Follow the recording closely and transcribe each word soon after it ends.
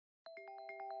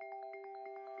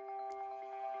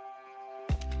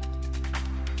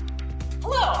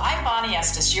Bonnie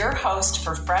Estes, your host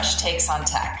for Fresh Takes on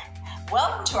Tech.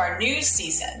 Welcome to our new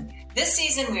season. This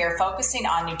season, we are focusing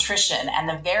on nutrition and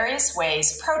the various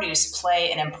ways produce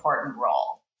play an important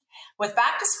role. With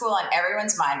back to school on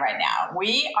everyone's mind right now,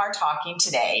 we are talking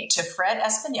today to Fred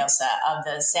Espinosa of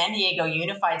the San Diego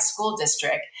Unified School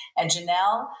District and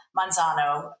Janelle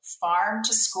Manzano, Farm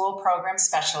to School Program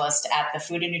Specialist at the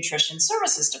Food and Nutrition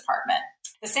Services Department.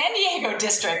 The San Diego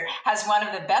district has one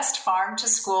of the best farm to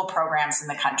school programs in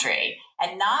the country,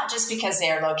 and not just because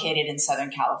they are located in Southern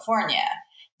California.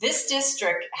 This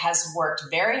district has worked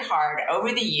very hard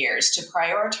over the years to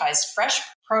prioritize fresh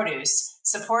produce,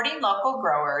 supporting local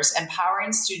growers,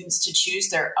 empowering students to choose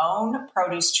their own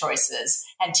produce choices,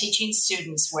 and teaching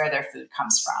students where their food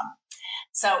comes from.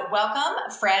 So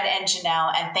welcome, Fred and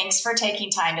Janelle, and thanks for taking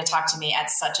time to talk to me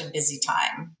at such a busy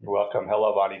time. You're welcome.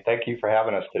 Hello, Bonnie. Thank you for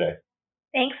having us today.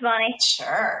 Thanks, Bonnie.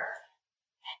 Sure.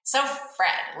 So,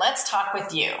 Fred, let's talk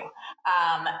with you.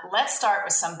 Let's start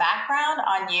with some background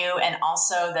on you and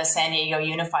also the San Diego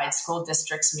Unified School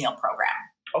District's meal program.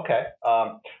 Okay.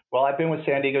 Well, I've been with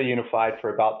San Diego Unified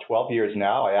for about 12 years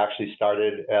now. I actually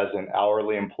started as an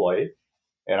hourly employee,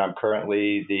 and I'm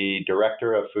currently the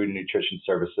Director of Food and Nutrition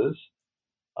Services.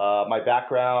 My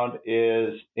background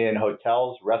is in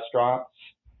hotels, restaurants.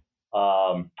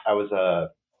 I was a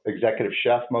executive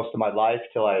chef most of my life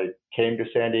till I came to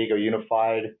San Diego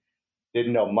Unified.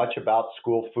 Didn't know much about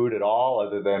school food at all,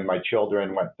 other than my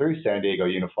children went through San Diego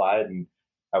Unified, and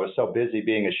I was so busy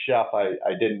being a chef, I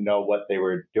didn't know what they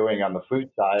were doing on the food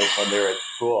side when they were at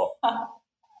school.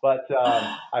 But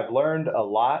I've learned a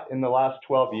lot in the last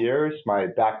 12 years. My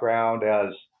background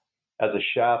as a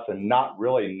chef and not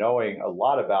really knowing a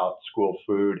lot about school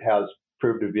food has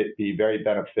proved to be very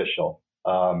beneficial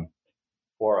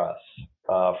for us.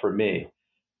 For me.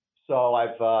 So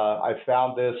I've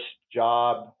found this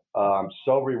job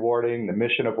so rewarding. The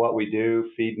mission of what we do,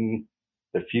 feeding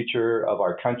the future of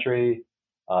our country,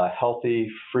 healthy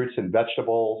fruits and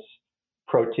vegetables,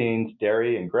 proteins,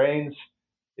 dairy, and grains,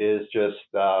 is just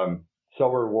so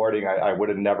rewarding. I would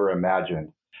have never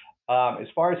imagined. As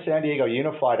far as San Diego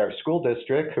Unified, our school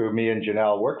district, who me and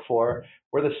Janelle work for,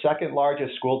 we're the second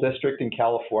largest school district in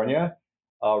California,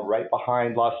 right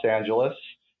behind Los Angeles.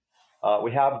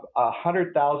 We have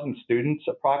 100,000 students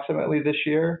approximately this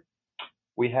year.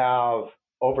 We have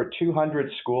over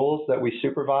 200 schools that we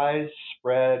supervise,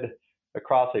 spread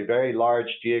across a very large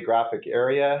geographic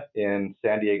area in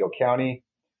San Diego County.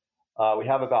 We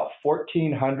have about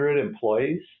 1,400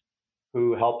 employees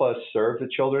who help us serve the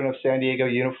children of San Diego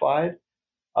Unified.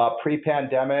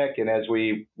 Pre-pandemic, and as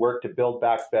we work to build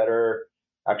back better,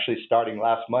 actually starting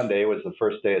last Monday was the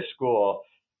first day of school,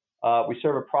 we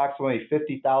serve approximately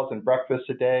 50,000 breakfasts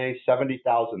a day,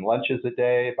 70,000 lunches a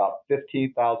day, about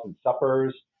 15,000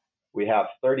 suppers. We have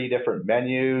 30 different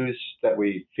menus that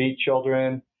we feed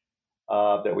children,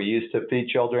 that we use to feed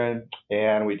children.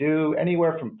 And we do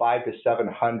anywhere from 500 to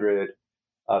 700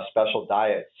 special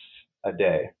diets a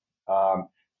day.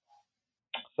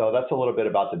 So that's a little bit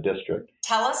about the district.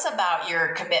 Tell us about your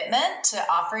commitment to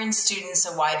offering students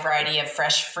a wide variety of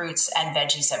fresh fruits and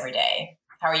veggies every day.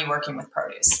 How are you working with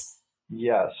produce?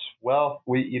 Yes. Well,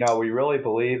 we really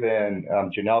believe in,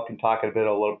 Janelle can talk about it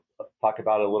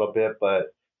a little bit,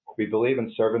 but we believe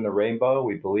in serving the rainbow.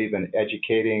 We believe in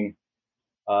educating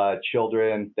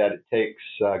children that it takes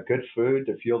good food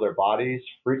to fuel their bodies.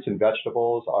 Fruits and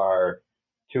vegetables are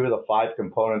 2 of the 5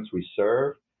 components we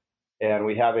serve, and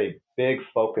we have a big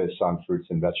focus on fruits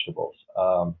and vegetables.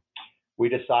 We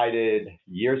decided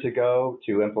years ago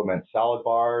to implement salad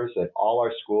bars at all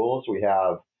our schools. We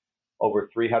have over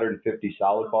 350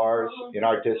 salad bars in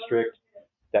our district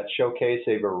that showcase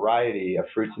a variety of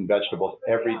fruits and vegetables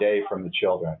every day from the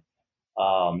children.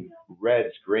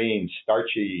 Reds, greens,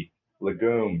 starchy,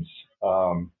 legumes.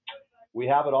 We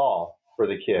have it all for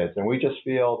the kids. And we just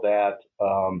feel that,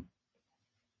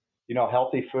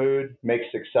 healthy food makes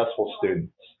successful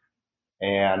students.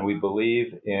 And we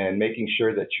believe in making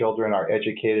sure that children are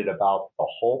educated about the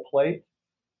whole plate,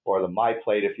 or the my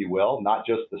plate, if you will, not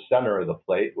just the center of the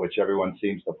plate, which everyone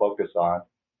seems to focus on,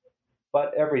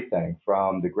 but everything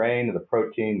from the grain to the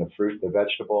protein, the fruit, the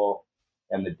vegetable,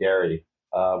 and the dairy.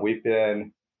 We've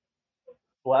been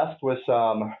blessed with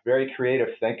some very creative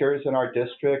thinkers in our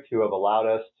district who have allowed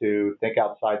us to think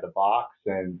outside the box.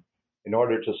 And in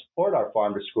order to support our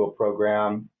farm to school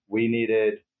program, we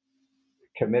needed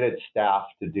committed staff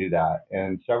to do that.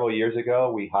 And several years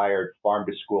ago, we hired farm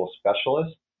to school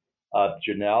specialists.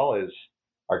 Janelle is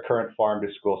our current farm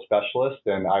to school specialist,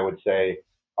 and I would say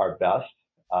our best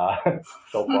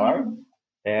so far.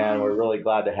 And we're really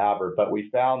glad to have her. But we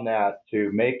found that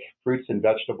to make fruits and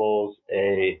vegetables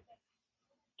a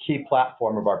key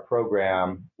platform of our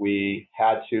program, we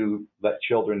had to let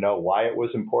children know why it was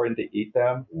important to eat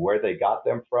them, where they got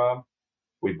them from.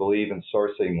 We believe in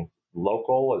sourcing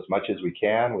local as much as we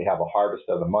can. We have a Harvest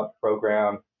of the Month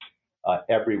program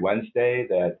every Wednesday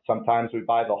that sometimes we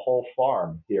buy the whole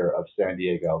farm here of San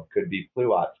Diego. Could be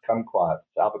pluots, kumquats,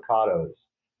 avocados.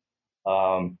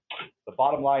 The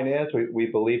bottom line is we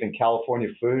believe in California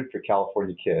food for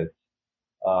California kids.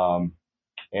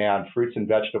 And fruits and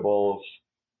vegetables,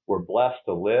 we're blessed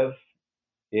to live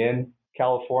in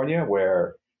California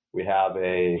where we have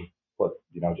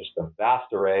just a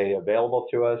vast array available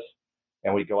to us,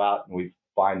 and we go out and we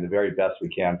find the very best we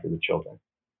can for the children.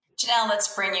 Janelle,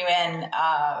 let's bring you in.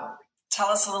 Tell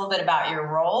us a little bit about your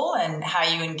role and how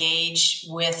you engage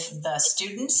with the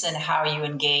students and how you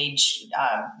engage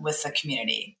with the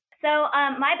community. So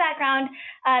my background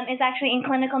is actually in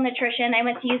clinical nutrition. I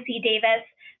went to UC Davis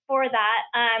for that.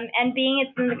 And being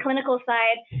in the clinical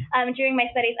side, during my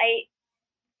studies, I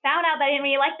found out that I didn't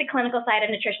really like the clinical side of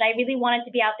nutrition. I really wanted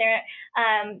to be out there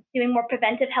doing more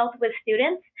preventive health with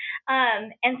students.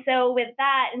 And so with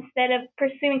that, instead of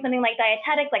pursuing something like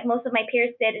dietetics, like most of my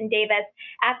peers did in Davis,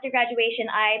 after graduation,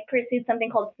 I pursued something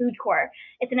called Food Corps.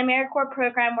 It's an AmeriCorps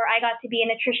program where I got to be a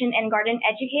nutrition and garden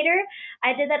educator.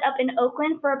 I did that up in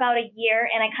Oakland for about a year,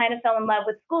 and I kind of fell in love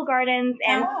with school gardens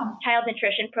and child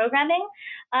nutrition programming.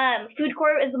 Food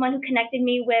Corps is the one who connected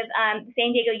me with the San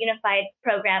Diego Unified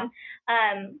program.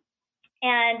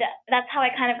 And that's how I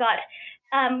kind of got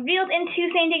reeled into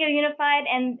San Diego Unified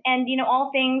and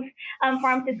all things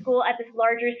farm to school at this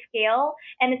larger scale.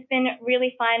 And it's been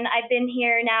really fun. I've been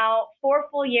here now 4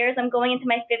 full years. I'm going into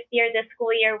my 5th year this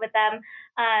school year with them.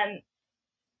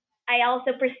 I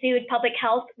also pursued public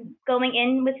health going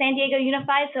in with San Diego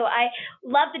Unified. So I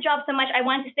loved the job so much, I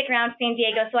wanted to stick around San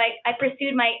Diego. So I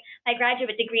pursued my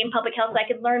graduate degree in public health so I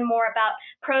could learn more about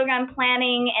program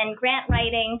planning and grant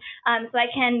writing so I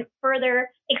can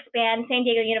further expand San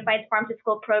Diego Unified's Farm to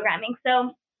School programming.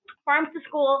 So Farm to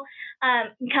School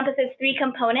encompasses 3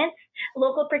 components: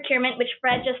 local procurement, which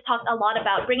Fred just talked a lot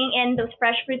about, bringing in those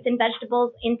fresh fruits and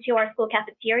vegetables into our school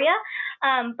cafeteria.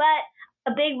 But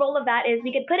a big role of that is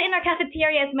we could put it in our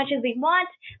cafeteria as much as we want,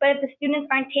 but if the students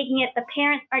aren't taking it, the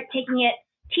parents aren't taking it,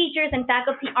 teachers and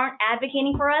faculty aren't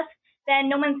advocating for us,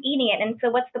 then no one's eating it. And so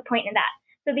what's the point in that?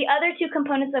 So the other 2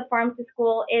 components of Farm to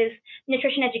School is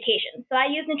nutrition education. So I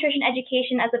use nutrition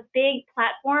education as a big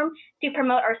platform to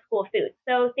promote our school food.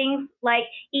 So things like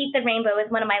Eat the Rainbow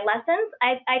is one of my lessons.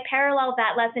 I parallel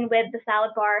that lesson with the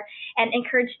salad bar and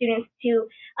encourage students to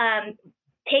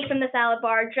take from the salad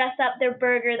bar, dress up their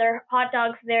burger, their hot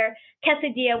dogs, their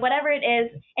quesadilla, whatever it is,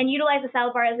 and utilize the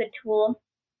salad bar as a tool.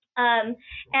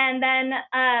 And then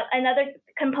another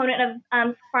component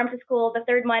of Farm to School, the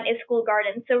 3rd one, is school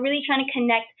gardens. So really trying to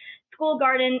connect school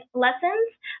garden lessons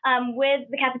with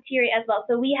the cafeteria as well.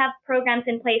 So we have programs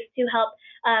in place to help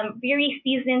very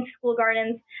seasoned school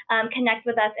gardens connect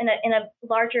with us in a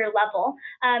larger level.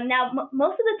 Now,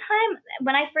 most of the time,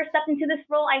 when I first stepped into this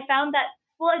role, I found that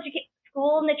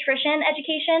school nutrition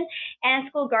education and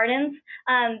school gardens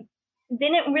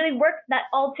didn't really work that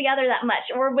all together that much,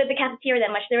 or with the cafeteria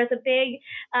that much. There was a big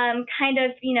kind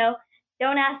of,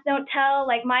 don't ask, don't tell.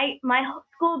 Like my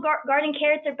school garden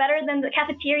carrots are better than the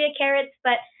cafeteria carrots,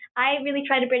 but I really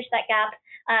try to bridge that gap,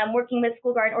 working with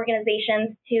school garden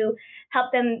organizations to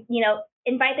help them,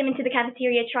 invite them into the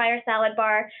cafeteria, try our salad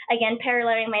bar, again,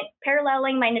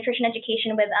 paralleling my nutrition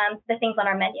education with the things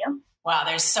on our menu. Wow,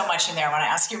 there's so much in there I want to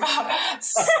ask you about.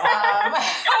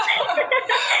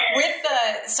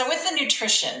 With the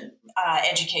nutrition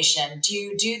education, do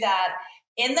you do that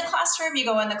in the classroom? You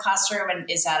go in the classroom, and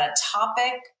is that a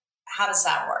topic? How does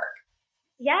that work?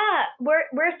 Yeah,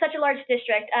 we're such a large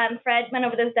district. Fred went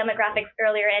over those demographics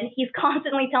earlier, and he's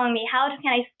constantly telling me, how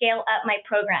can I scale up my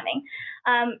programming?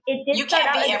 You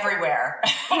can't be everywhere.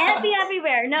 Can't be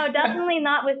everywhere. No, definitely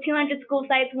not with 200 school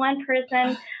sites, 1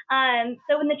 person.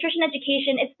 So with nutrition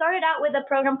education, it started out with a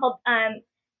program called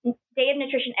Day of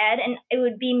Nutrition Ed, and it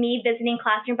would be me visiting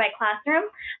classroom by classroom.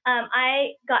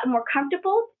 I got more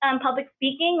comfortable public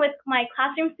speaking with my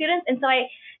classroom students, and so I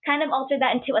kind of altered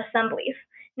that into assemblies.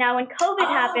 Now, when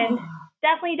COVID happened,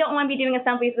 definitely don't want to be doing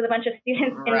assemblies with a bunch of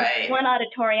students in one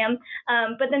auditorium.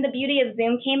 But then the beauty of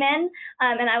Zoom came in,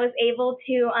 and I was able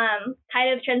to kind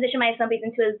of transition my assemblies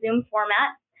into a Zoom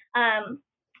format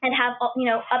and have up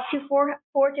to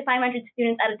 400 to 500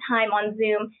 students at a time on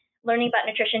Zoom learning about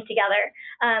nutrition together,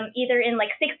 either in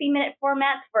like 60-minute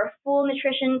formats for a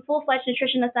full-fledged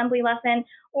nutrition assembly lesson,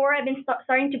 or I've been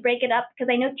starting to break it up because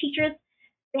I know teachers,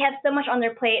 they have so much on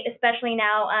their plate, especially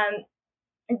now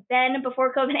then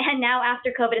before COVID and now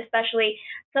after COVID especially,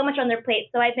 so much on their plate.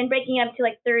 So I've been breaking up to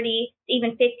like 30 to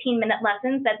even 15-minute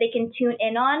lessons that they can tune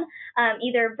in on,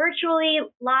 either virtually,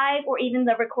 live, or even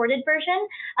the recorded version,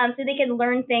 so they can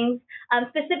learn things.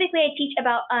 Specifically, I teach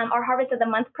about our Harvest of the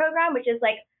Month program, which is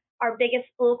like our biggest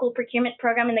local procurement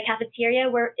program in the cafeteria,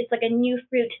 where it's like a new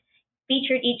fruit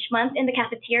featured each month in the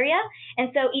cafeteria. And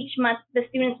so each month the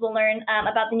students will learn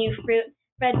about the new fruit.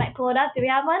 Fred might pull it up. Do we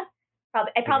have one?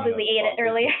 I probably ate it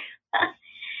earlier.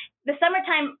 The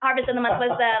summertime Harvest of the Month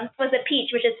was a peach,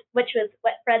 which was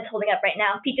what Fred's holding up right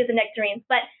now, peaches and nectarines.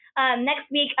 But next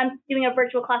week I'm doing a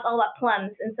virtual class all about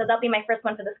plums, and so that'll be my first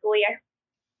one for the school year.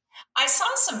 I saw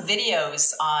some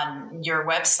videos on your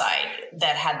website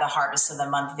that had the Harvest of the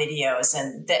Month videos,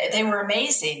 and they were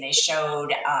amazing. They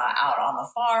showed out on the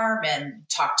farm and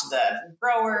talked to the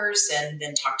growers and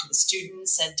then talked to the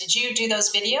students. And did you do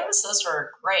those videos? Those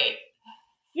were great.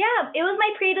 Yeah, it was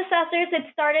my predecessors.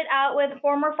 It started out with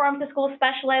former farm to school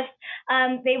specialists.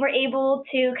 They were able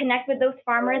to connect with those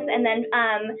farmers and then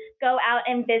go out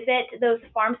and visit those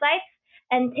farm sites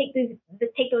and take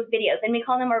those videos, and we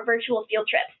call them our virtual field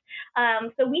trips.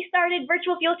 So we started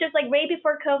virtual field trips like way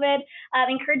before COVID,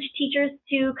 encouraged teachers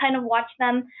to kind of watch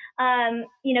them,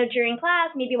 during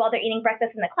class, maybe while they're eating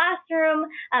breakfast in the classroom,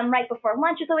 right before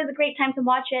lunch is always a great time to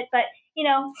watch it. But,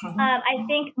 I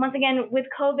think once again, with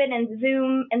COVID and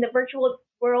Zoom and the virtual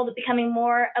world becoming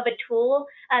more of a tool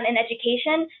in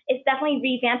education, it's definitely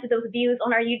revamped those views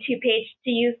on our YouTube page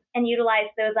to use and utilize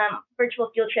those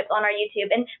virtual field trips on our YouTube.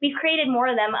 And we've created more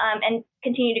of them and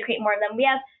continue to create more of them. We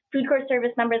have food court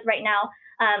service members right now,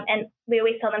 and we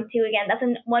always tell them too, again, that's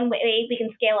one way we can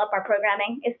scale up our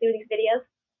programming is through these videos.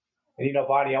 And,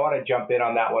 Bonnie, I want to jump in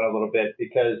on that one a little bit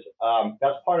because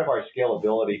that's part of our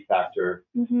scalability factor.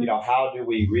 Mm-hmm. How do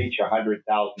we reach 100,000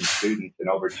 students in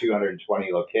over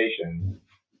 220 locations?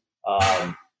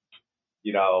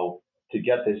 To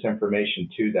get this information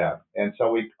to them. And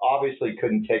so we obviously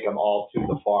couldn't take them all to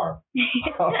the farm.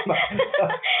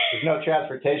 There's no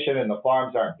transportation and the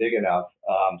farms aren't big enough.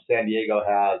 San Diego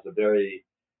has a very,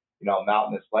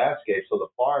 mountainous landscape. So the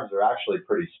farms are actually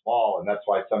pretty small. And that's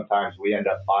why sometimes we end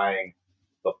up buying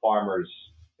the farmer's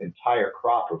entire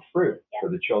crop of fruit for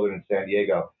the children in San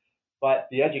Diego. But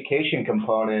the education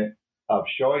component of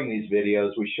showing these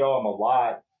videos, we show them a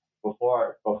lot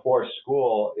before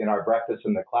school in our Breakfast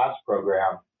in the Class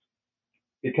program,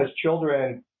 because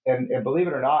children, and believe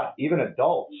it or not, even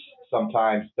adults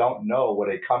sometimes don't know what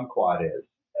a kumquat is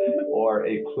or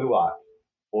a pluot,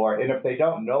 and if they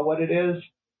don't know what it is,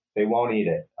 they won't eat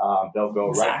it. They'll go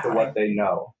right to what they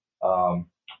know.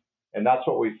 And that's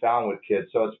what we found with kids.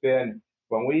 So it's been,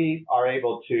 when we are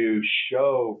able to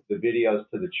show the videos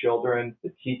to the children,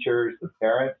 the teachers, the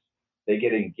parents, they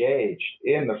get engaged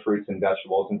in the fruits and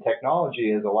vegetables, and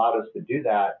technology has allowed us to do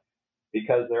that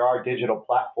because there are digital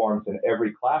platforms in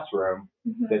every classroom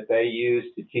that they use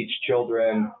to teach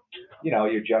children,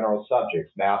 your general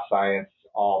subjects, math, science,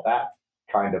 all that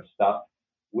kind of stuff.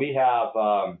 We have,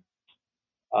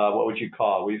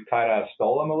 we've kind of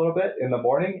stole them a little bit in the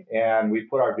morning, and we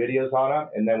put our videos on them,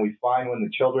 and then we find when the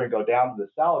children go down to the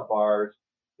salad bars,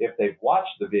 if they've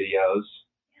watched the videos,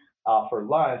 for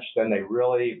lunch, then they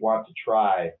really want to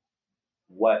try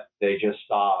what they just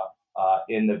saw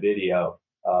in the video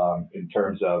in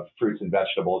terms of fruits and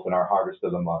vegetables in our Harvest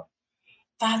of the Month.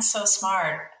 That's so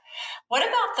smart. What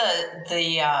about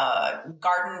the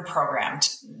garden program?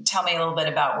 Tell me a little bit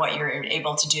about what you're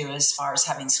able to do as far as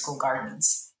having school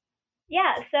gardens.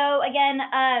 Yeah. So again,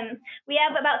 we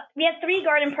have 3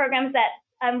 garden programs that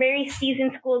very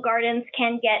seasoned school gardens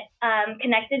can get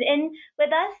connected in with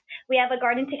us. We have a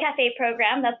garden to cafe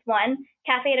program, that's one,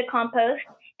 cafe to compost,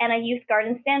 and a youth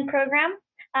garden stand program.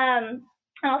 And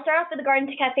I'll start off with the garden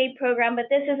to cafe program, but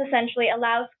this is essentially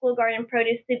allows school garden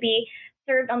produce to be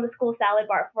served on the school salad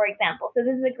bar, for example. So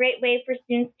this is a great way for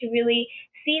students to really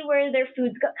see where their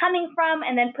food's coming from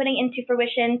and then putting into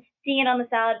fruition, seeing it on the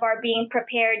salad bar, being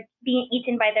prepared, being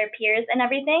eaten by their peers and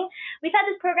everything. We've had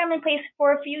this program in place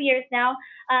for a few years now.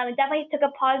 It definitely took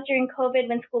a pause during COVID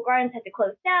when school gardens had to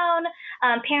close down.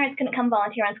 Parents couldn't come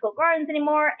volunteer on school gardens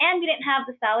anymore, and we didn't have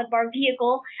the salad bar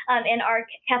vehicle in our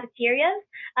cafeterias.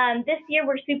 This year,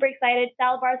 we're super excited.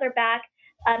 Salad bars are back.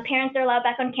 Parents are allowed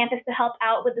back on campus to help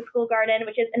out with the school garden,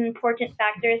 which is an important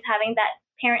factor, is having that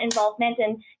parent involvement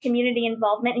and community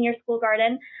involvement in your school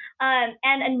garden. And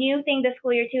a new thing this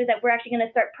school year, too, is that we're actually going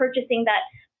to start purchasing that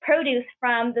produce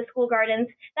from the school gardens.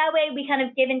 That way we kind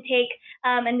of give and take,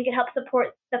 and we can help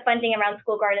support the funding around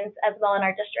school gardens as well in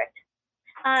our district.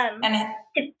 And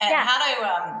Yeah.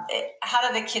 how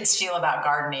do the kids feel about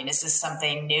gardening? Is this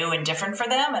something new and different for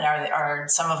them, and are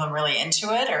some of them really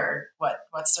into it, or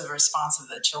what's the response of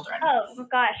the children? Oh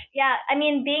gosh, yeah. I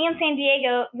mean, being in San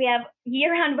Diego, we have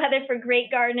year-round weather for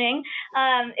great gardening.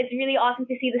 It's really awesome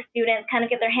to see the students kind of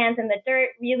get their hands in the dirt,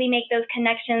 really make those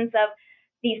connections of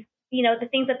these, the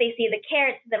things that they see, the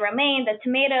carrots, the romaine, the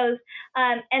tomatoes.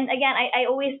 And again, I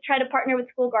always try to partner with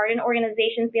school garden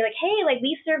organizations, be like, hey, like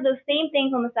we serve those same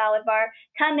things on the salad bar.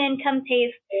 Come in, come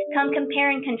taste, come compare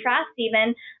and contrast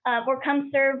even, or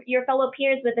come serve your fellow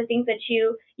peers with the things that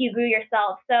you grew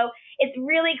yourself. So it's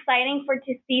really exciting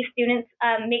to see students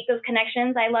make those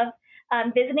connections. I love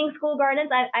visiting school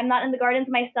gardens. I'm not in the gardens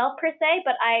myself per se,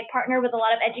 but I partner with a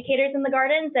lot of educators in the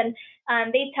gardens, and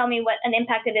they tell me what an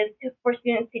impact it is for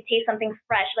students to taste something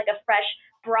fresh, like a fresh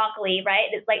broccoli,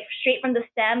 right? It's like straight from the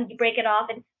stem. You break it off.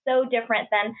 It's so different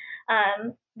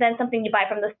than something you buy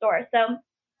from the store. So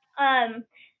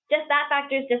just that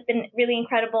factor has just been really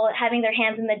incredible, having their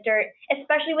hands in the dirt,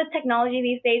 especially with technology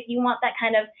these days. You want that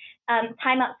kind of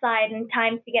time outside and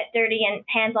time to get dirty and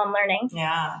hands-on learning.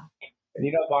 Yeah. And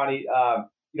Bonnie, a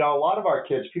lot of our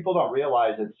kids, people don't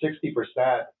realize that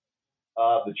 60%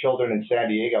 of the children in San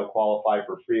Diego qualify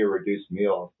for free or reduced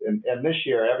meals. And this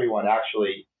year, everyone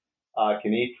actually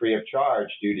can eat free of charge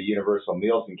due to universal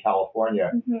meals in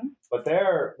California. Mm-hmm. But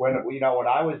when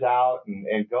I was out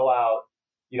and go out,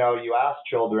 you ask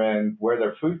children where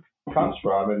their food comes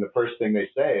from, and the first thing they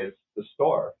say is the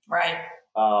store. Right.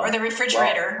 Or the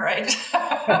refrigerator, right?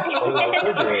 Or the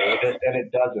refrigerator, and it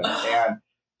doesn't. And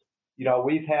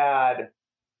we've had,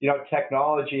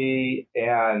 technology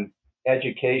and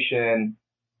education.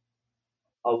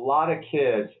 A lot of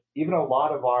kids, even a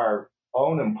lot of our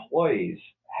own employees,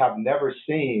 have never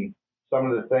seen some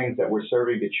of the things that we're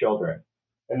serving to children.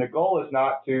 And the goal is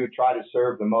not to try to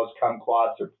serve the most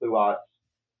kumquats or pluots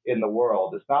in the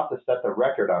world. It's not to set the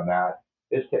record on that.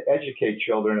 It's to educate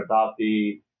children about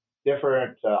the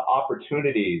different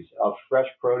opportunities of fresh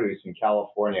produce in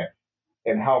California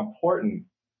and how important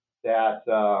that,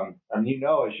 as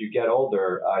you get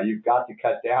older, you've got to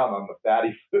cut down on the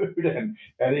fatty food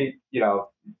and eat,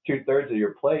 2/3 of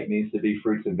your plate needs to be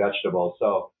fruits and vegetables.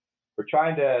 So we're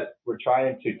trying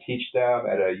to teach them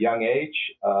at a young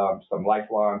age some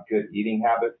lifelong good eating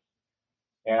habits.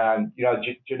 And,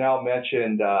 Janelle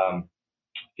mentioned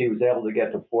he was able to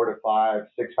get to 400 to 500,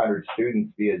 600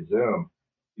 students via Zoom.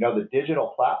 The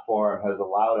digital platform has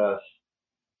allowed us,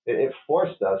 it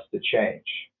forced us to change.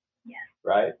 Yes.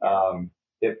 Right?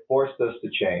 It forced us to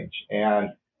change. And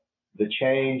the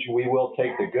change, we will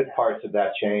take the good parts of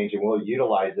that change and we'll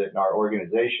utilize it in our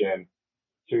organization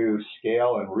to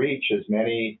scale and reach as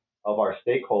many of our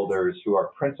stakeholders who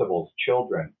are principals,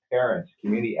 children, parents,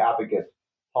 community advocates,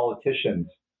 politicians,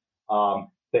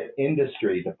 the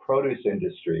industry, the produce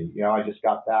industry. I just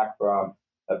got back from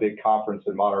a big conference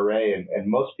in Monterey, and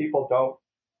most people don't,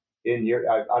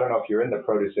 I don't know if you're in the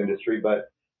produce industry, but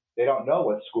they don't know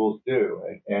what schools do,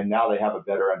 and now they have a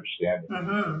better understanding.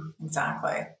 Mm-hmm.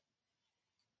 Exactly.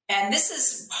 And this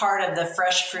is part of the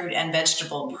Fresh Fruit and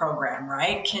Vegetable Program,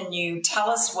 right? Can you tell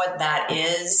us what that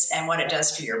is and what it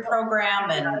does for your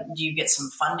program? And do you get some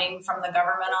funding from the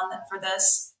government for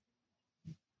this?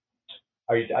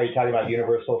 Are you talking about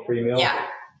universal free meals? Yeah.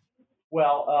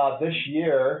 Well, this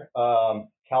year,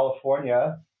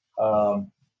 California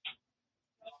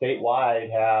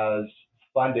statewide has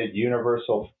funded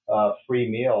universal free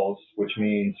meals, which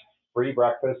means free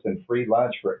breakfast and free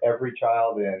lunch for every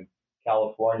child in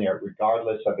California,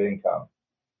 regardless of income.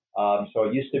 So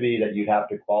it used to be that you'd have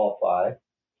to qualify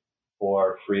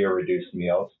for free or reduced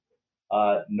meals.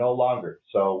 No longer.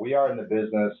 So we are in the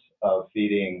business of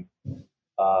feeding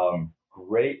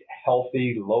great,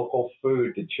 healthy, local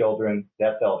food to children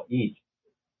that they'll eat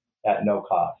at no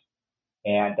cost.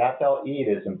 And that they'll eat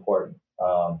is important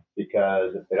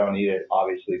because if they don't eat it,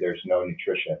 obviously there's no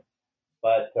nutrition.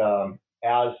 But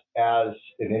as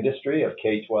an industry of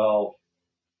K-12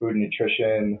 food and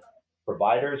nutrition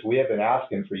providers, we have been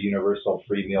asking for universal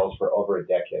free meals for over a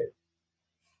decade.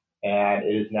 And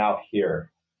it is now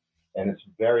here. And it's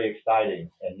very exciting.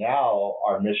 And now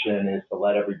our mission is to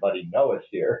let everybody know it's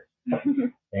here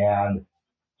and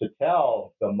to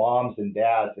tell the moms and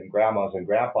dads and grandmas and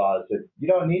grandpas that you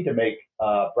don't need to make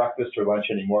breakfast or lunch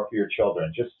anymore for your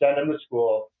children. Just send them to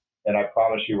school, and I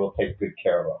promise you we'll take good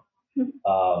care of them.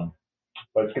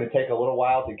 But it's going to take a little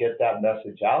while to get that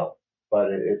message out. But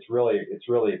it's really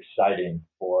exciting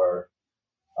for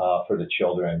the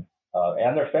children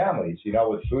and their families.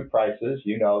 With food prices,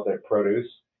 that produce,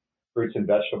 fruits and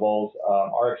vegetables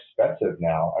are expensive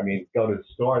now. I mean, go to the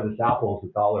store, this apple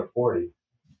is $1.40.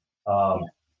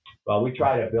 Well, we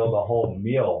try to build a whole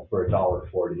meal for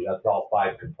 $1.40. That's all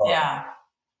 5 components. Yeah.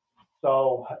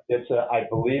 So I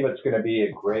believe it's going to be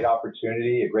a great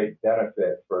opportunity, a great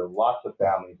benefit for lots of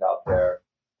families out there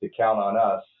to count on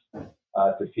us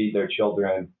to feed their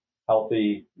children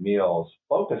healthy meals,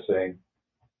 focusing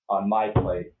on my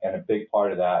plate. And a big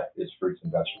part of that is fruits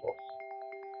and vegetables.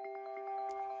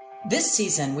 This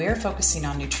season, we are focusing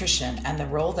on nutrition and the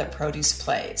role that produce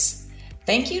plays.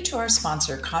 Thank you to our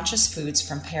sponsor, Conscious Foods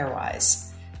from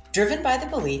Pairwise. Driven by the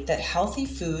belief that healthy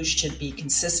foods should be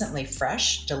consistently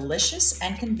fresh, delicious,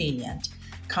 and convenient,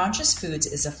 Conscious Foods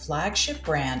is a flagship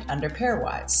brand under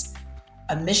Pairwise,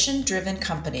 a mission-driven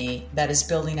company that is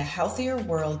building a healthier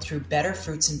world through better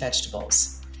fruits and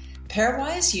vegetables.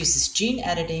 Pairwise uses gene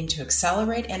editing to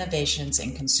accelerate innovations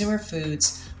in consumer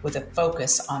foods with a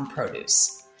focus on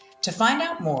produce. To find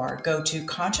out more, go to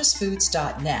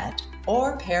consciousfoods.net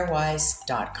or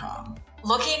pairwise.com.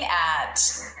 Looking at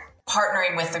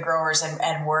partnering with the growers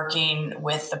and working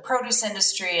with the produce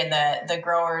industry and the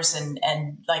growers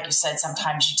and like you said,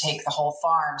 sometimes you take the whole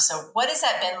farm. So what has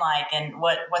that been like, and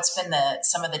what's been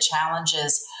some of the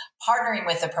challenges partnering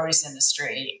with the produce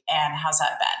industry, and how's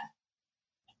that been?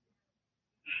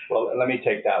 Well, let me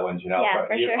take that one, Janelle. Yeah,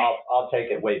 for sure. I'll take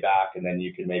it way back, and then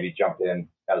you can maybe jump in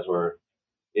as we're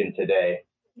in today.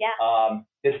 Yeah.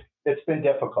 It's been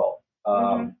difficult.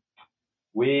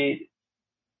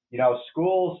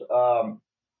 Schools,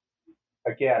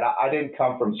 again, I didn't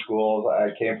come from schools.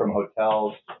 I came from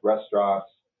hotels, restaurants,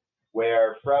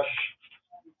 where fresh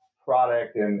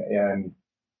product and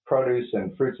produce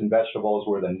and fruits and vegetables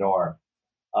were the norm.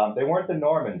 They weren't the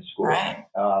norm in school, right.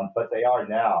 But they are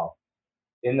now.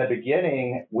 In the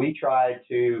beginning, we tried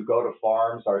to go to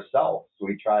farms ourselves.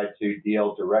 We tried to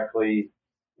deal directly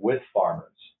with farmers.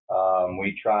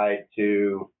 We tried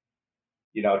to,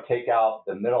 take out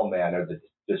the middleman or the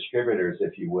distributors,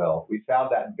 if you will. We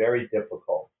found that very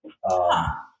difficult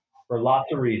for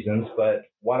lots of reasons, but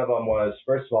one of them was,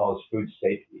 first of all, is food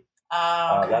safety.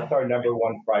 Okay. That's our number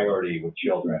one priority with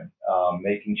children,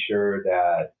 making sure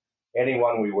that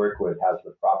anyone we work with has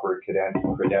the proper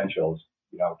credentials,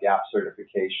 GAP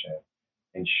certification,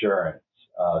 insurance,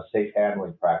 safe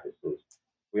handling practices.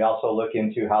 We also look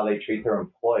into how they treat their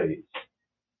employees.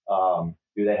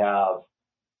 Do they have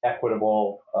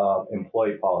equitable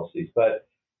employee policies? But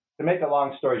to make a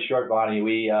long story short, Bonnie,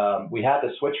 we had to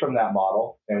switch from that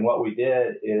model. And what we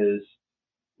did is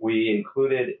we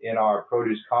included in our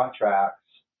produce contracts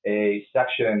a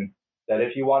section that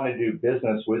if you want to do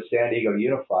business with San Diego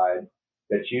Unified,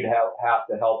 that you'd have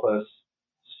to help us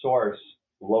source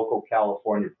local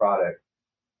California product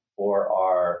for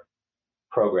our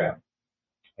program.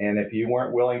 And if you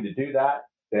weren't willing to do that,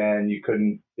 then you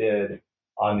couldn't bid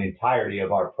on the entirety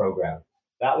of our program.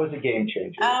 That was a game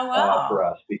changer for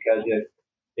us, because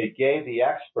it gave the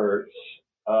experts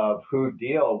who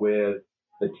deal with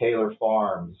the Taylor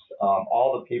Farms,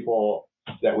 all the people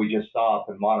that we just saw up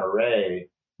in Monterey.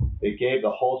 It gave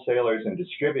the wholesalers and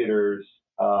distributors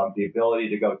the ability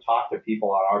to go talk to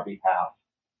people on our behalf.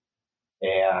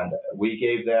 And we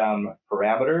gave them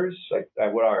parameters, like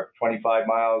what are 25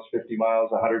 miles, 50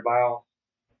 miles, 100 miles.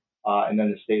 And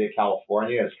then the state of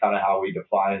California is kind of how we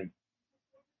define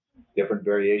different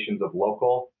variations of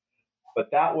local.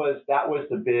 But that was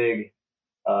the big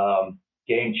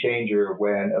game changer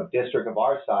when a district of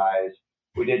our size,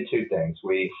 we did two things.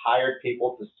 We hired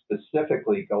people to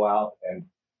specifically go out and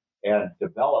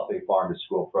develop a farm to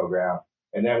school program.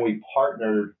 And then we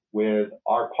partnered with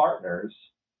our partners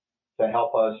to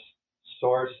help us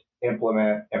source,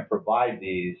 implement, and provide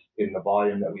these in the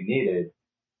volume that we needed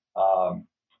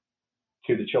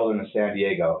to the children of San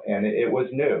Diego. And it was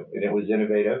new, and it was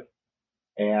innovative,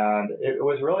 and it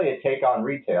was really a take on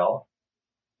retail.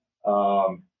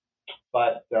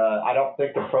 But I don't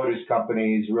think the produce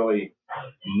companies really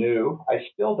knew. I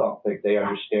still don't think they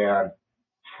understand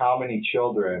how many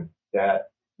children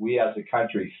that we as a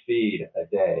country feed a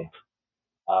day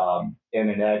in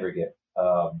an aggregate.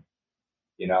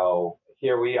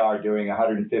 Here we are doing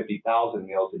 150,000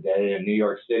 meals a day, and New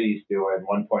York City's doing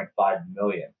 1.5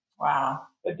 million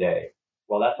a day.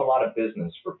 Well, that's a lot of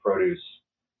business for produce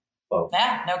folks.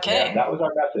 Yeah, no kidding. And that was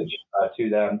our message to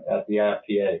them at the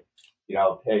IFPA.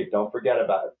 Hey, don't forget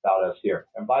about us here.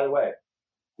 And by the way,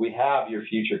 we have your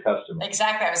future customers.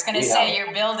 Exactly. I was going to say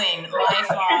you're building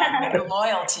lifelong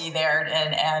loyalty there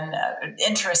and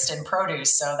interest in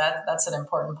produce. So that's an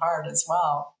important part as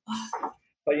well.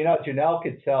 But,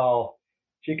 Janelle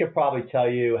she could probably tell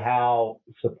you how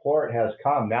support has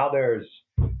come. Now there's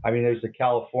the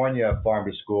California Farm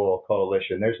to School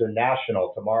Coalition. There's the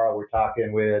national. Tomorrow we're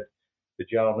talking with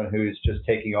the gentleman who's just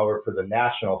taking over for the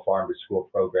National Farm to School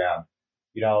program.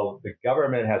 The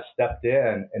government has stepped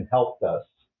in and helped us,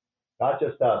 not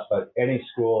just us, but any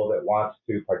school that wants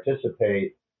to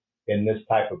participate in this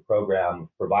type of program,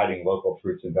 providing local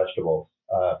fruits and vegetables.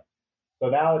 So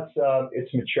now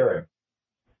it's maturing,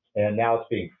 and now it's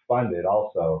being funded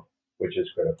also, which is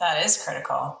critical. That is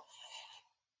critical.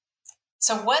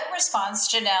 So what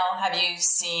response, Janelle, have you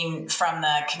seen from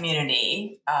the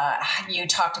community? You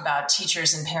talked about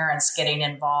teachers and parents getting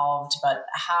involved, but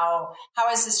how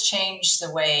has this changed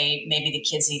the way maybe the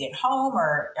kids eat at home,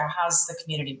 or how's the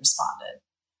community responded?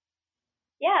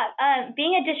 Yeah,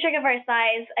 being a district of our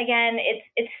size, again,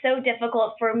 it's so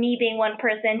difficult for me being one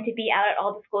person to be out at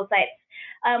all the school sites.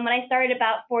 When I started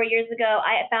about 4 years ago,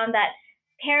 I found that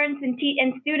parents and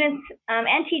students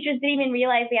and teachers didn't even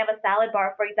realize they have a salad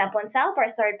bar, for example. And salad bar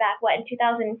started back, in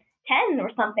 2010 or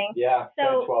something? Yeah,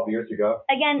 so 12 years ago.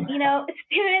 Again,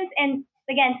 students and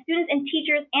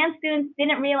teachers and students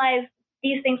didn't realize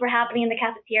these things were happening in the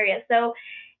cafeteria. So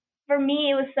for me,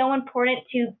 it was so important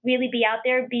to really be out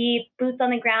there, be boots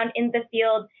on the ground in the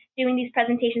field, doing these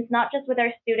presentations, not just with our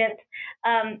students,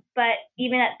 but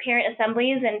even at parent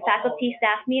assemblies and faculty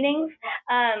staff meetings,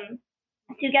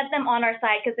 to get them on our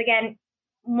side. Because again,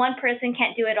 one person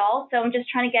can't do it all. So I'm just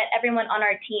trying to get everyone on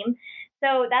our team.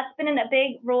 So that's been a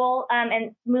big role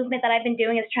and movement that I've been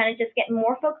doing, is trying to just get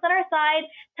more folks on our side,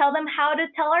 tell them how to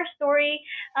tell our story.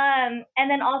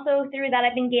 And then also through that,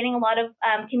 I've been gaining a lot of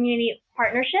community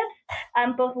partnerships,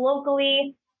 both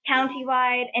locally,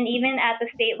 countywide, and even at the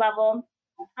state level.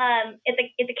 At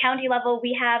the county level,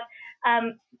 we have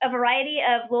a variety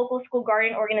of local school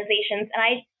garden organizations, and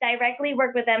I directly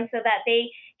work with them so that they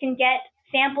can get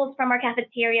samples from our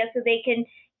cafeteria, so they can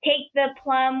take the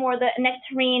plum or the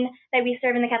nectarine that we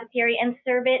serve in the cafeteria and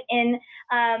serve it in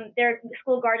their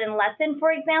school garden lesson,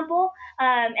 for example.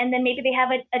 And then maybe they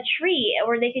have a tree,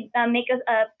 or they could make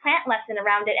a plant lesson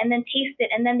around it and then taste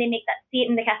it, and then they see it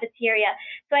in the cafeteria.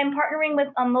 So I'm partnering with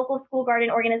local school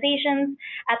garden organizations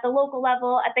at the local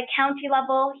level, at the county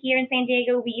level. Here in San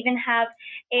Diego, we even have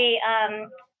a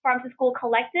farm to school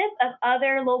collective of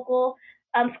other local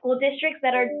school districts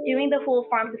that are doing the whole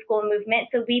farm to school movement.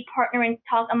 So we partner and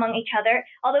talk among each other,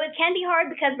 although it can be hard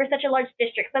because we're such a large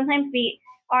district. Sometimes we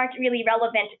aren't really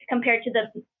relevant compared to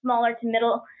the smaller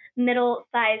to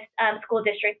middle-sized school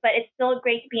districts, but it's still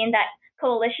great to be in that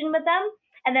coalition with them.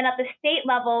 And then at the state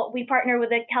level, we partner with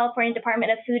the California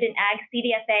Department of Food and Ag,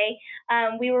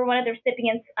 CDFA. We were one of the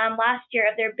recipients last year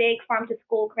of their big Farm to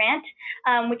School grant,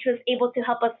 which was able to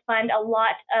help us fund a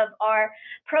lot of our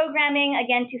programming,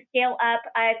 again, to scale up.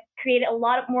 I've created a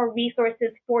lot of more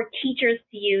resources for teachers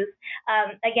to use.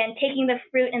 Again, taking the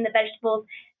fruit and the vegetables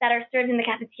that are served in the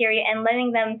cafeteria and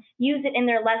letting them use it in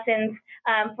their lessons.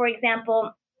 For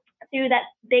example, through that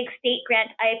big state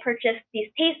grant, I purchased these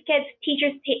taste kits.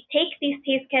 Teachers take these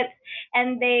taste kits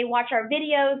and they watch our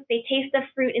videos. They taste the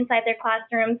fruit inside their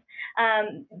classrooms.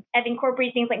 I've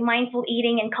incorporated things like mindful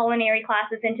eating and culinary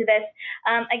classes into this.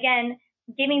 Again,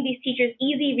 giving these teachers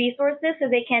easy resources so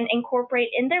they can incorporate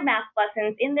in their math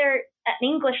lessons, in their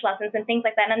English lessons, and things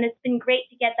like that. And it's been great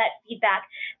to get that feedback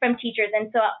from teachers. And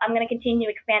so I'm going to continue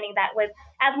expanding that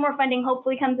as more funding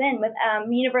hopefully comes in with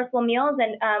universal meals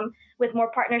and with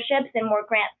more partnerships and more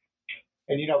grants.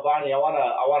 And Bonnie, I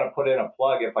want to put in a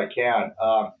plug if I can.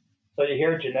 So you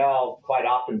hear Janelle quite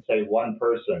often say one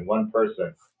person.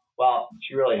 Well,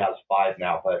 she really has 5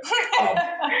 now, but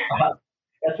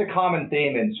that's a common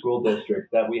theme in school districts,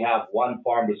 that we have one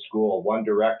farm to school, one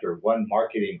director, one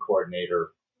marketing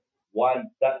coordinator.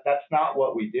 That's not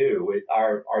what we do.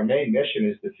 Our main mission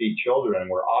is to feed children.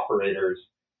 We're operators,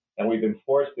 and we've been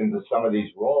forced into some of these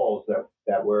roles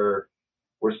that we're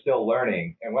still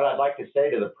learning. And what I'd like to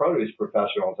say to the produce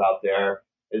professionals out there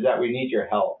is that we need your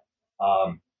help.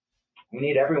 We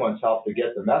need everyone's help to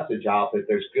get the message out that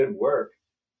there's good work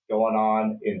going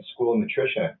on in school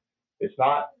nutrition. It's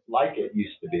not like it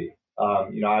used to be.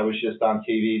 I was just on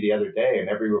TV the other day, and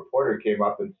every reporter came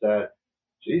up and said,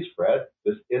 "Geez, Fred,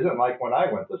 this isn't like when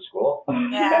I went to school."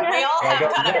 Yeah, we all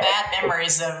have kind of bad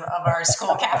memories of our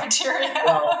school cafeteria.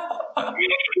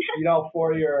 Well,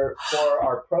 for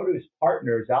our produce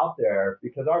partners out there,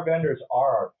 because our vendors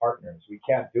are our partners, we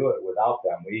can't do it without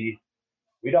them. We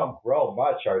don't grow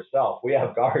much ourselves. We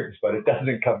have gardens, but it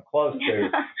doesn't come close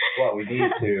to what we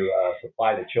need to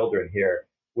supply the children here.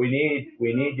 We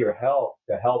need your help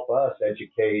to help us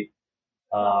educate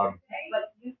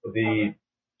the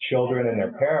children and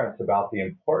their parents about the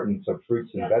importance of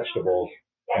fruits and vegetables,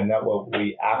 and that what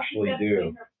we actually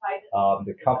do.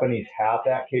 The companies have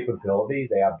that capability.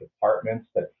 They have departments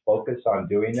that focus on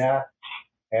doing that.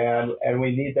 and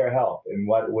we need their help. And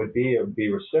what it would be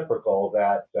reciprocal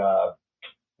that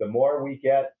the more we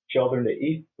get children to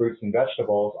eat fruits and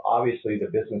vegetables, obviously the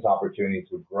business opportunities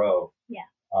would grow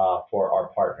for our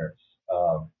partners.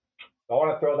 I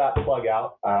want to throw that plug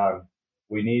out.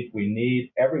 We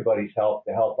need everybody's help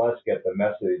to help us get the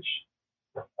message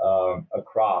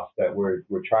across that we're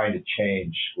trying to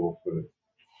change school food.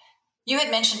 You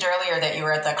had mentioned earlier that you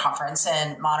were at the conference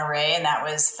in Monterey, and that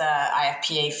was the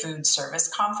IFPA Food Service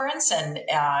Conference, and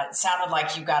it sounded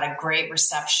like you got a great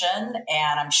reception,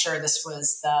 and I'm sure this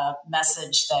was the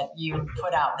message that you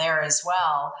put out there as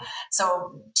well.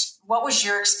 So what was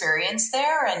your experience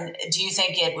there, and do you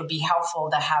think it would be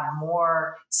helpful to have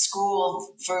more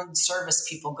school food service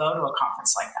people go to a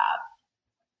conference like that?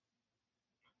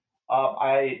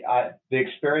 The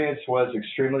experience was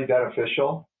extremely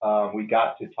beneficial. We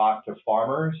got to talk to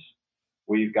farmers.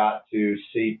 We've got to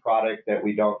see product that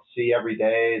we don't see every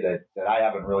day, that I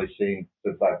haven't really seen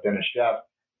since I've been a chef.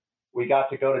 We got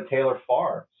to go to Taylor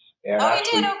Farms and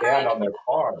actually stand on their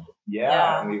farm.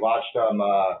 Yeah, and we watched them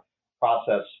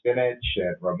process spinach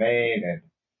and romaine,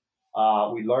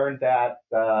 and we learned that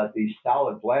these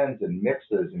salad blends and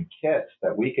mixes and kits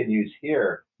that we can use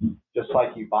here, just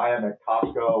like you buy them at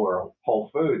Costco or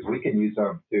Whole Foods, we can use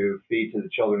them to feed to the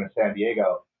children in San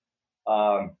Diego.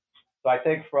 So I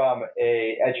think from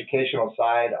a educational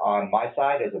side, on my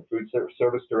side as a food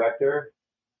service director,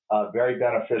 very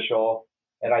beneficial.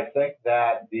 And I think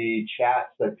that the chats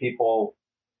that people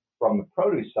from the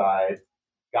produce side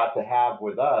got to have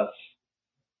with us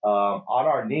on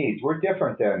our needs, we're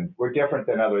different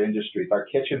than other industries. Our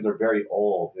kitchens are very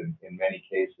old in many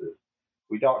cases.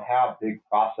 We don't have big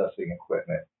processing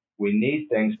equipment. We need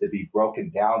things to be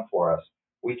broken down for us.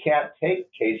 We can't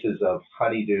take cases of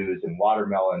honeydews and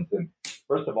watermelons. And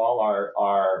first of all,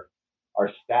 our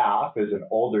staff is an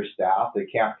older staff. They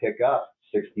can't pick up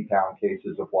 60-pound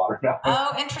cases of watermelon.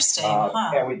 Oh, interesting.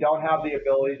 And we don't have the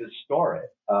ability to store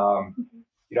it.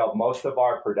 Most of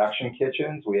our production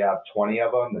kitchens, we have 20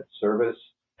 of them that service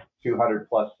 200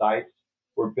 plus sites,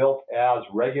 were built as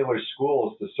regular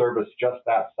schools to service just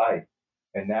that site.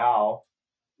 And now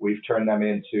we've turned them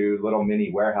into little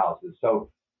mini warehouses. So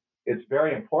it's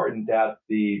very important that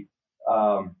the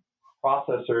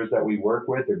processors that we work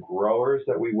with, the growers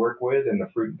that we work with in the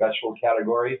fruit and vegetable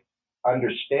category,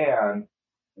 understand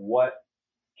what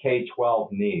K-12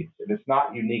 needs. And it's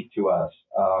not unique to us.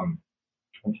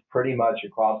 It's pretty much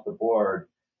across the board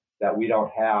that we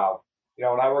don't have.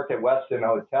 When I worked at Westin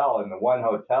Hotel, in the one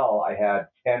hotel, I had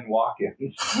 10 walk-ins.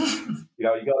 You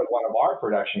go to one of our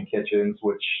production kitchens,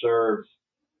 which serves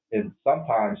in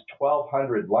sometimes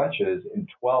 1,200 lunches in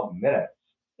 12 minutes.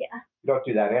 Yeah. You don't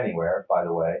do that anywhere, by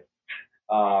the way.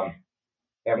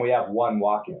 And we have one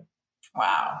walk-in.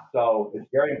 Wow. So it's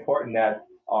very important that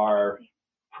our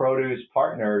produce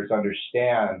partners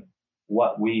understand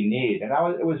what we need. And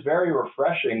it was very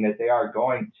refreshing that they are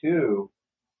going to,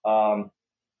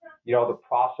 the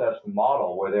processed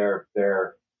model where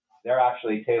they're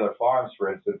actually Taylor Farms,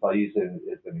 for instance, I'll use it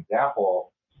as an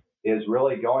example, is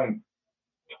really going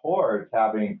towards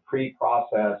having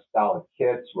pre-processed salad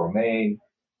kits, romaine,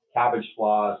 cabbage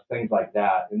flaws, things like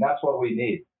that. And that's what we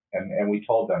need. And we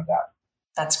told them that.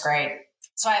 That's great.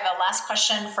 So I have a last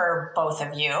question for both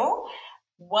of you.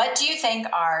 What do you think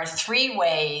are 3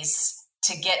 ways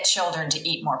to get children to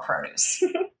eat more produce?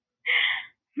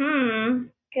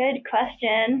 Good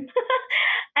question.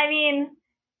 I mean,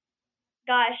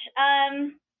 gosh.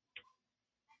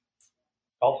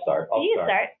 I'll start. You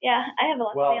start. Yeah, I have a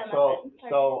lot to say on that.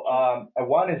 So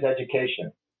one is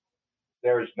education.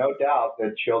 There is no doubt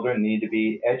that children need to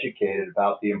be educated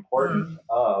about the importance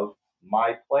of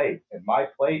My Plate. And My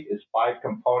Plate is 5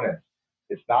 components.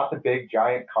 It's not the big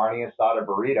giant carne asada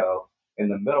burrito in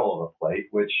the middle of the plate,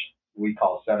 which we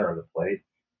call center of the plate,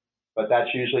 but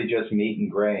that's usually just meat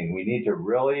and grain. We need to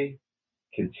really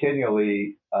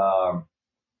continually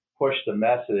push the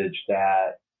message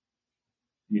that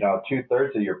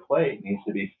 2/3 of your plate needs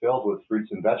to be filled with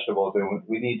fruits and vegetables, and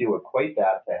we need to equate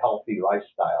that to healthy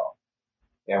lifestyle.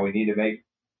 And we need to make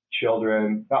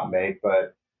children,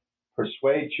 but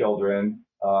persuade children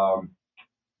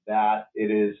that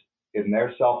it is in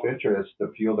their self-interest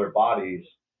to fuel their bodies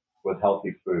with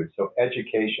healthy food. So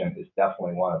education is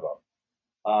definitely one of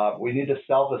them. We need to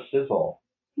sell the sizzle.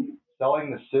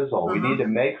 Selling the sizzle. We need to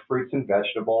make fruits and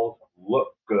vegetables look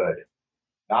good,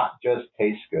 not just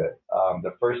taste good.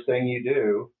 The first thing you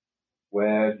do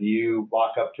when you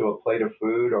walk up to a plate of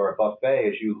food or a buffet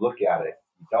is you look at it.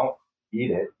 You don't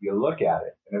eat it, you look at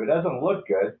it. And if it doesn't look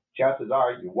good, chances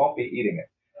are you won't be eating it.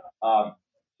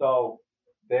 So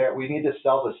we need to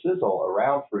sell the sizzle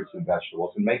around fruits and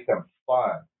vegetables and make them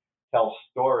fun, tell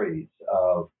stories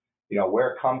of,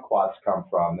 where kumquats come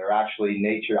from. They're actually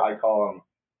nature. I call them,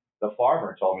 the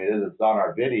farmer told me this, it's on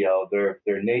our video, they're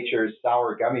nature's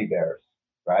sour gummy bears,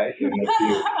 right? And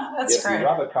if you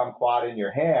rub a kumquat in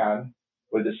your hand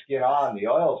with the skin on, the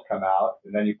oils come out,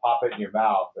 and then you pop it in your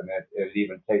mouth, and it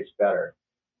even tastes better.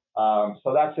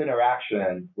 So that's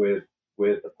interaction with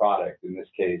the product, in this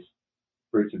case,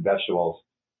 fruits and vegetables.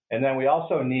 And then we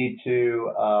also need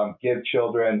to give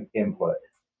children input.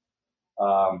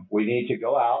 We need to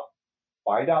go out,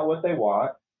 find out what they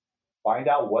want, find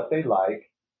out what they like,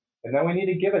 and then we need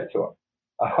to give it to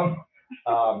them.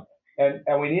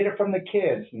 And we need it from the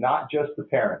kids, not just the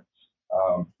parents.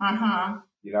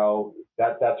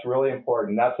 That's really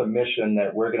important. That's a mission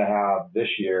that we're going to have this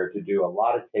year, to do a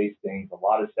lot of tastings, a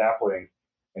lot of sampling,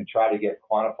 and try to get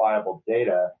quantifiable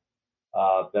data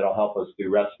that'll help us do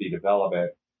recipe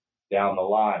development down the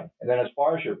line. And then as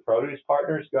far as your produce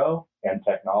partners go and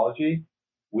technology,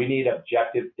 we need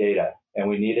objective data, and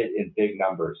we need it in big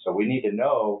numbers. So we need to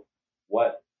know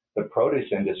what the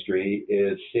produce industry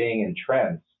is seeing in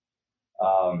trends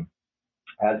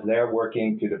as they're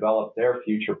working to develop their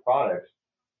future products,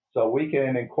 so we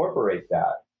can incorporate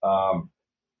that.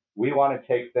 We want to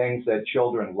take things that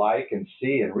children like and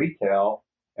see in retail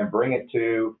and bring it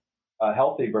to a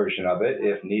healthy version of it,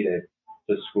 if needed,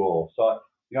 to school. So,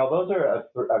 those are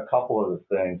a couple of the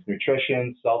things: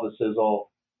 nutrition, sell the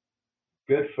sizzle,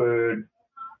 good food,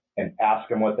 and ask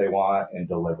them what they want and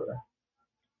deliver.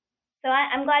 So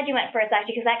I'm glad you went first,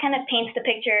 actually, because that kind of paints the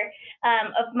picture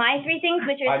of my three things,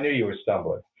 which are... I knew you were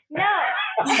stumbling. No.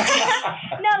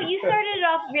 No, you started it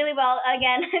off really well,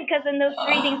 again, because then those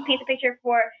three things paint the picture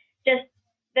for just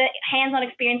the hands-on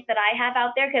experience that I have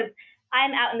out there, because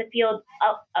I'm out in the field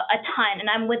a ton, and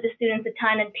I'm with the students a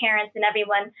ton, and parents and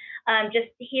everyone,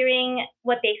 just hearing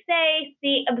what they say,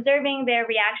 observing their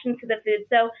reactions to the food.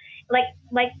 So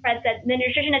like Fred said, the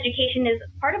nutrition education is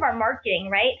part of our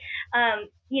marketing, right?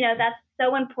 That's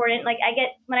so important. Like,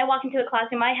 when I walk into a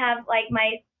classroom, I have like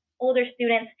my older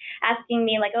students asking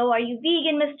me like, "Oh, are you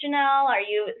vegan, Miss Janelle? Are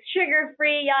you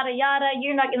sugar-free? Yada, yada.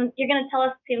 You're going to tell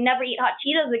us to never eat hot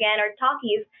Cheetos again, or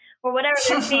Takis, or whatever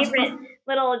their favorite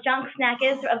little junk snack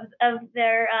is of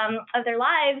their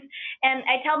lives." And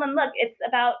I tell them, look, it's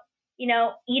about,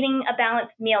 eating a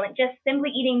balanced meal and just simply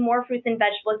eating more fruits and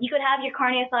vegetables. You could have your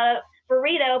carne asada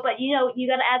burrito, but you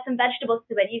got to add some vegetables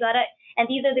to it. And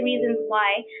these are the reasons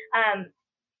why.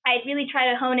 I really try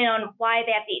to hone in on why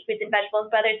they have to eat fruits and vegetables,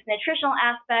 whether it's nutritional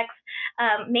aspects,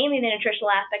 mainly the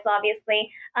nutritional aspects, obviously,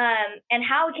 and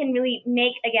how it can really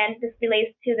make, again, this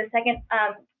relates to the second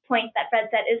point that Fred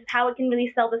said, is how it can really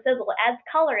sell the sizzle. It adds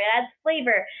color, it adds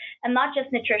flavor, and not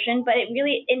just nutrition, but it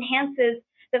really enhances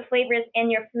the flavors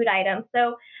in your food items.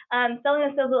 So selling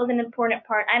the sizzle is an important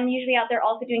part. I'm usually out there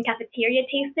also doing cafeteria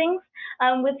tastings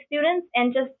with students,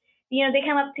 and just, they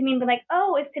come up to me and be like,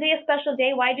 "Oh, is today a special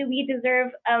day? Why do we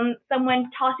deserve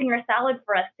someone tossing our salad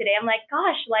for us today?" I'm like,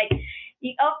 gosh,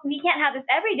 we can't have this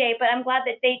every day, but I'm glad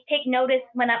that they take notice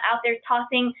when I'm out there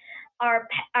tossing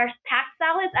our packed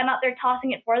salads. I'm out there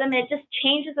tossing it for them, and it just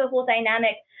changes the whole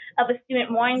dynamic of a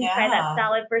student wanting to try that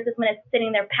salad versus when it's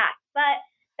sitting there packed. But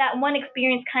that one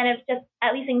experience kind of just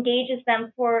at least engages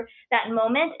them for that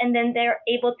moment, and then they're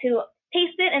able to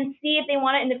taste it and see if they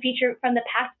want it in the future from the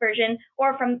packed version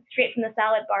or straight from the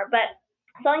salad bar. But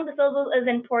selling the sizzle is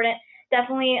important.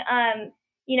 Definitely,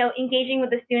 engaging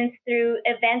with the students through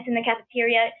events in the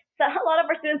cafeteria. So a lot of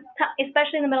our students,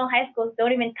 especially in the middle high schools,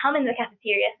 don't even come in the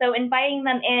cafeteria. So inviting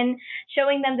them in,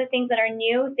 showing them the things that are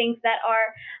new, things that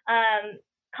are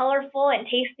colorful and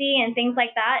tasty and things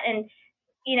like that. And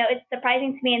it's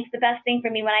surprising to me, and it's the best thing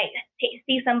for me when I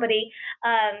see somebody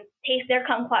taste their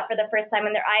kumquat for the first time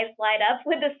and their eyes light up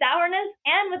with the sourness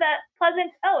and with that pleasant,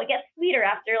 it gets sweeter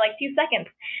after like 2 seconds.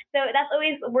 So that's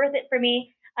always worth it for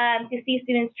me to see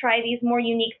students try these more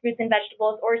unique fruits and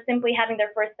vegetables, or simply having their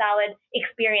first salad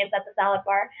experience at the salad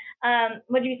bar.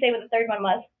 What did you say what the third one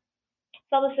was?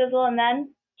 Sell the sizzle, and then?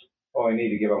 Oh, we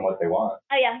need to give them what they want.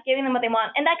 Oh, yeah, giving them what they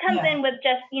want. And that comes in with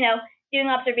just, doing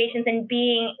observations and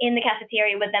being in the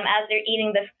cafeteria with them as they're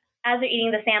eating the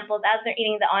samples, as they're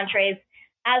eating the entrees,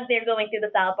 as they're going through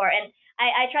the salad bar. And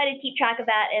I try to keep track of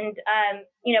that and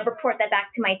report that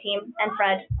back to my team and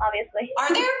Fred, obviously.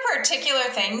 Are there particular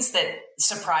things that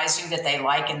surprise you that they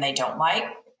like and they don't like?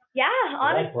 Yeah,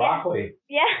 honestly. Like broccoli.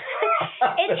 Yeah.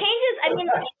 It changes. I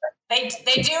mean,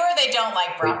 they do or they don't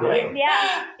like broccoli.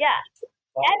 Yeah.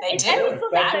 They do.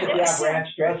 Especially if you have ranch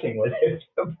dressing with it.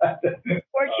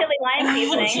 Or chili lime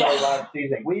seasoning. Chili lime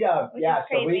seasoning.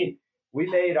 We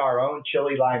made our own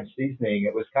chili lime seasoning.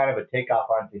 It was kind of a takeoff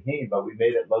on tahini, but we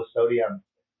made it low sodium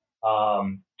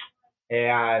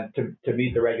and to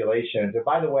meet the regulations. And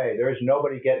by the way, there's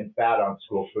nobody getting fat on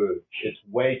school food. It's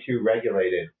way too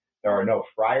regulated. There are no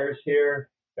fryers here.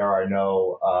 There are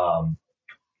no,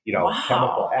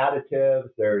 chemical additives.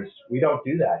 We don't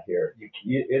do that here.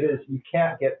 You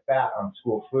can't get fat on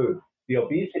school food. The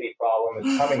obesity problem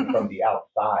is coming from the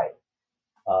outside.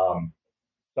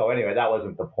 So anyway, that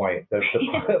wasn't the point.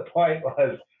 The point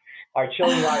was our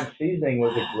chili lime seasoning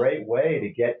was a great way to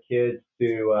get kids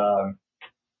to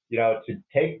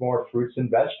take more fruits and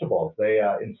vegetables. They,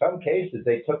 in some cases,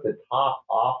 they took the top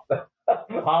off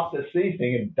the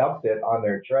seasoning and dumped it on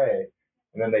their tray,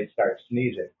 and then they'd start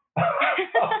sneezing.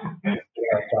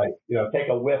 It's like, take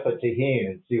a whiff of tahini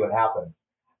and see what happens.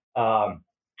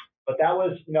 But that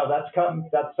was,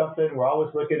 that's something we're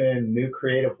always looking in new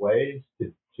creative ways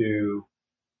to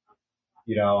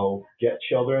get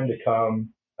children to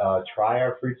come try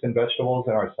our fruits and vegetables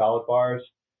and our salad bars.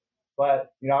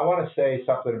 But, I want to say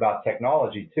something about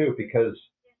technology too, because,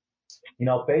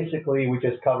 basically we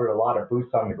just covered a lot of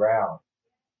boots on the ground.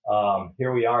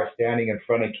 Here we are standing in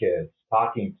front of kids,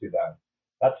 talking to them.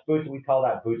 We call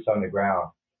that boots on the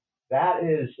ground. That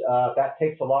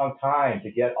takes a long time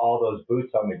to get all those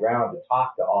boots on the ground to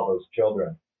talk to all those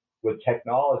children. With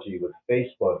technology, with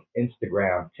Facebook,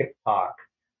 Instagram, TikTok,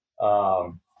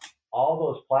 all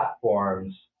those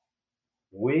platforms,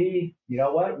 we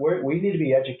need to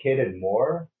be educated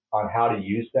more on how to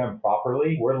use them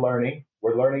properly. We're learning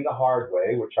the hard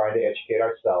way. We're trying to educate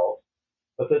ourselves.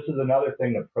 But this is another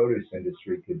thing the produce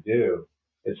industry could do,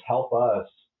 is help us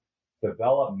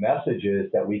develop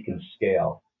messages that we can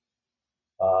scale.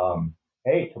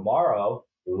 Hey, tomorrow,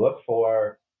 look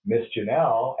for Miss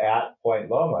Janelle at Point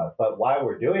Loma. But while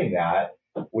we're doing that,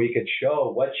 we could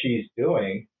show what she's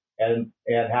doing and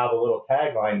have a little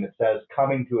tagline that says,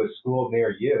 coming to a school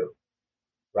near you,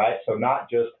 right? So not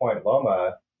just Point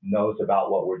Loma knows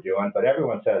about what we're doing, but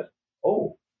everyone says,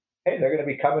 oh, hey, they're going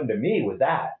to be coming to me with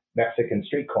that Mexican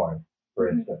street corn, for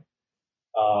instance.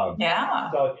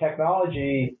 So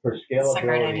technology for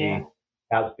scalability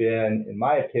has been, in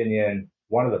my opinion,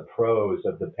 one of the pros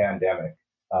of the pandemic.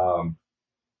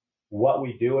 What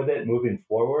we do with it moving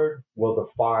forward will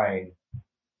define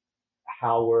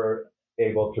how we're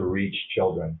able to reach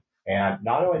children. And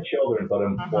not only children, but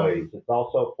employees. It's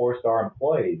also forced our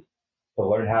employees to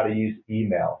learn how to use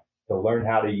email, to learn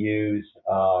how to use,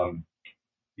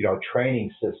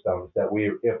 training systems that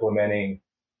we're implementing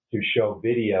to show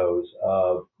videos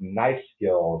of knife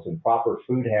skills and proper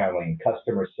food handling,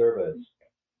 customer service.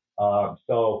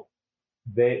 So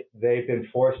they've been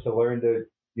forced to learn to,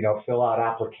 fill out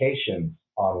applications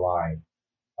online.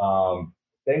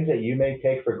 Things that you may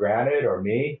take for granted, or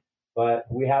me, but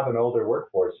we have an older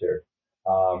workforce here.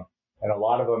 And a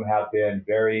lot of them have been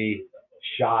very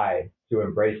shy to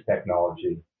embrace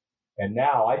technology. And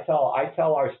now I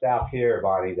tell our staff here,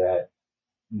 Bonnie, that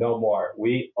no more.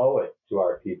 We owe it to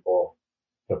our people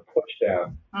to push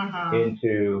them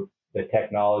into the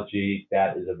technology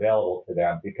that is available to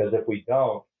them. Because if we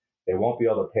don't, they won't be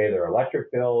able to pay their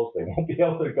electric bills. They won't be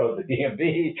able to go to the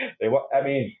DMV. You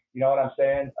know what I'm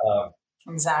saying?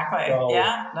 Exactly. So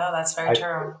that's very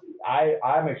true.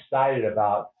 I'm excited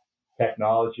about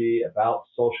technology, about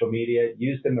social media,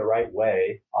 used in the right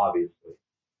way, obviously.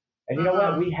 And you know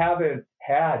what? We haven't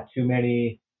had too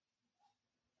many,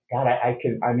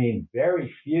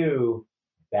 very few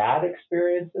bad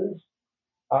experiences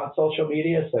on social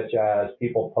media, such as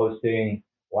people posting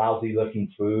lousy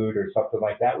looking food or something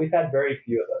like that. We've had very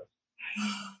few of those.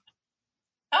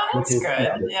 Oh, that's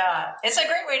good. Yeah. It's a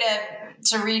great way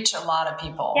to reach a lot of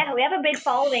people. Yeah, we have a big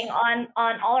following on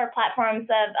all our platforms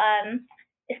of,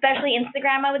 especially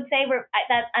Instagram, I would say.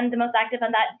 I'm the most active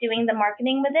on that, doing the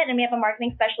marketing with it. And we have a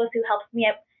marketing specialist who helps me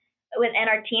up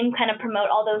and our team kind of promote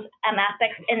all those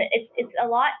aspects. And it's a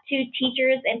lot to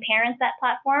teachers and parents, that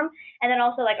platform. And then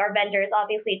also like our vendors,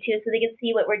 obviously, too, so they can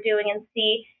see what we're doing and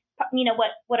see,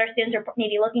 what our students are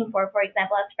maybe looking for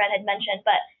example, as Fred had mentioned.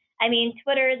 But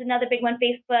Twitter is another big one.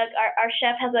 Facebook, our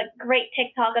chef has a great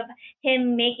TikTok of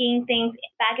him making things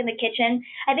back in the kitchen.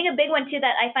 I think a big one, too,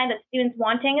 that I find that students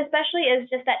wanting, especially, is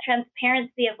just that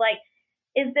transparency of like,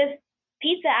 is this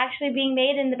pizza actually being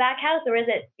made in the back house, or is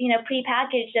it,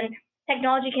 prepackaged? And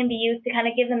technology can be used to kind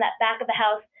of give them that back of the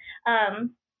house,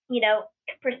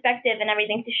 perspective and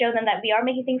everything, to show them that we are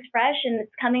making things fresh and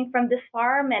it's coming from this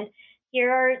farm. And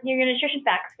here are your nutrition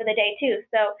facts for the day, too.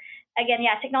 So again,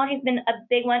 technology has been a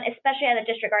big one, especially at a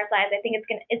district our size. I think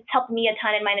it's helped me a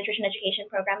ton in my nutrition education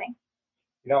programming.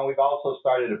 We've also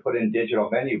started to put in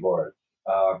digital menu boards,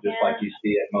 like you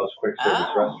see at most quick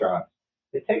service restaurants.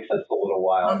 It takes us a little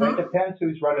while. It depends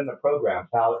who's running the programs,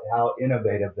 how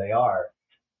innovative they are.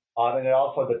 And it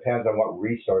also depends on what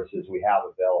resources we have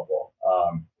available.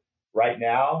 Right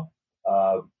now,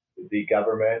 the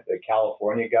government, the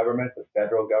California government, the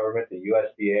federal government, the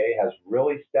USDA has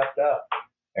really stepped up,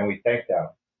 and we thank them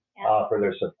for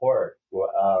their support.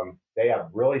 They have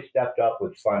really stepped up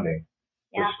with funding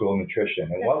for school nutrition.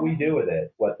 And what we do with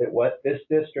it, what this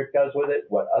district does with it,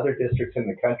 what other districts in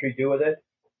the country do with it,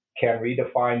 can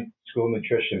redefine school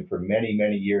nutrition for many,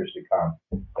 many years to come.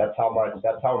 That's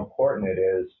how important it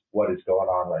is, what is going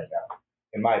on right now,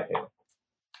 in my opinion.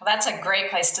 Well, that's a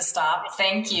great place to stop.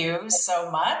 Thank you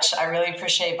so much. I really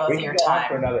appreciate both of your time. We can go on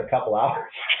for another couple hours.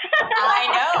 I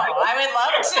know. I would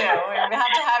love to. We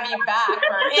have to have you back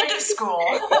for end of school.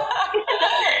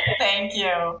 Thank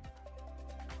you.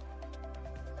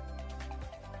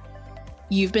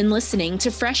 You've been listening to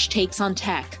Fresh Takes on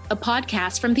Tech, a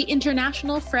podcast from the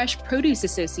International Fresh Produce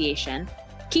Association.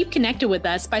 Keep connected with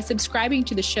us by subscribing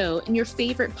to the show in your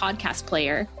favorite podcast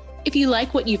player. If you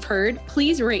like what you've heard,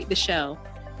 please rate the show.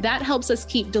 That helps us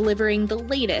keep delivering the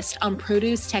latest on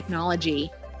produce technology.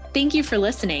 Thank you for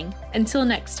listening. Until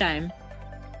next time.